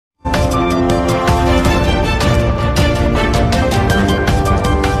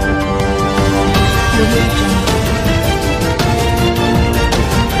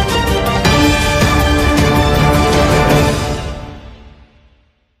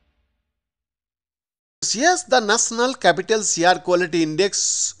news. Yes, the National Capital's Air Quality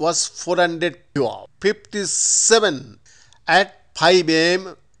Index was 457 at 5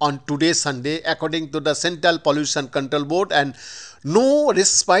 am on today Sunday, according to the Central Pollution Control Board, and no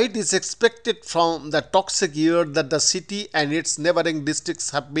respite is expected from the toxic air that the city and its neighboring districts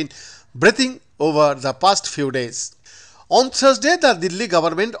have been breathing over the past few days. On Thursday, the Delhi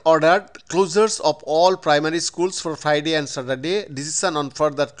government ordered closures of all primary schools for Friday and Saturday. Decision on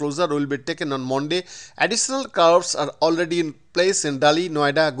further closure will be taken on Monday. Additional curves are already in place in Delhi,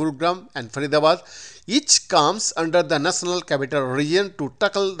 Noida, Gurugram and Faridabad. Each comes under the National Capital Region to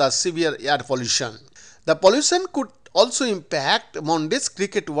tackle the severe air pollution. The pollution could also impact Monday's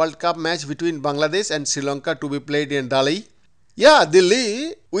Cricket World Cup match between Bangladesh and Sri Lanka to be played in Delhi.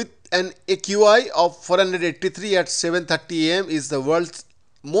 Delhi with an AQI of 483 at 7:30 am is the world's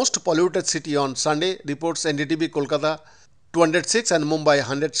most polluted city on Sunday, reports NDTV. Kolkata 206 and Mumbai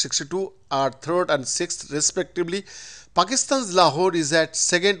 162 are third and sixth respectively. Pakistan's Lahore is at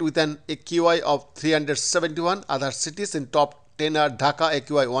second with an AQI of 371. Other cities in top 10 are Dhaka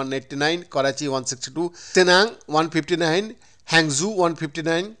AQI 189, Karachi 162, Penang 159, Hangzhou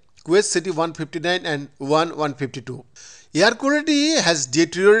 159, Kuwait City 159 and 152. Air quality has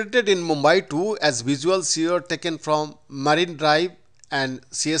deteriorated in Mumbai too, as visuals here taken from Marine Drive and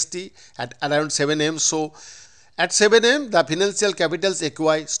CST at around 7 am. So, at 7 am, the financial capital's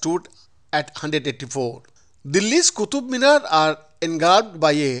AQI stood at 184. Delhi's Qutub Minar are engulfed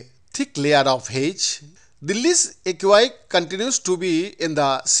by a thick layer of haze. Delhi's AQI continues to be in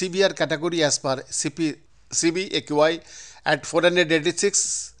the severe category as per CB AQI at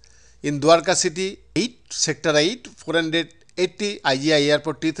 486. In Dwarka City, 8, Sector 8, 480, IGI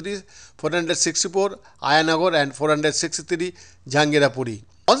Airport T3, 464, Ayanagar and 463, Jangirapuri.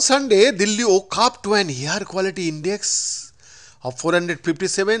 On Sunday, Delhi woke up to an air quality index of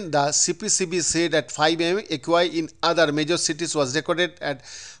 457. The CPCB said at 5 am, AQI in other major cities was recorded at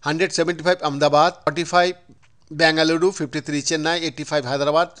 175 Ahmedabad, 45 Bengaluru, 53 Chennai, 85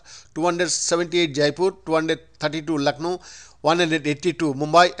 Hyderabad, 278 Jaipur, 232 Lucknow, 182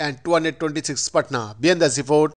 Mumbai and 226 Patna. Beyond the report.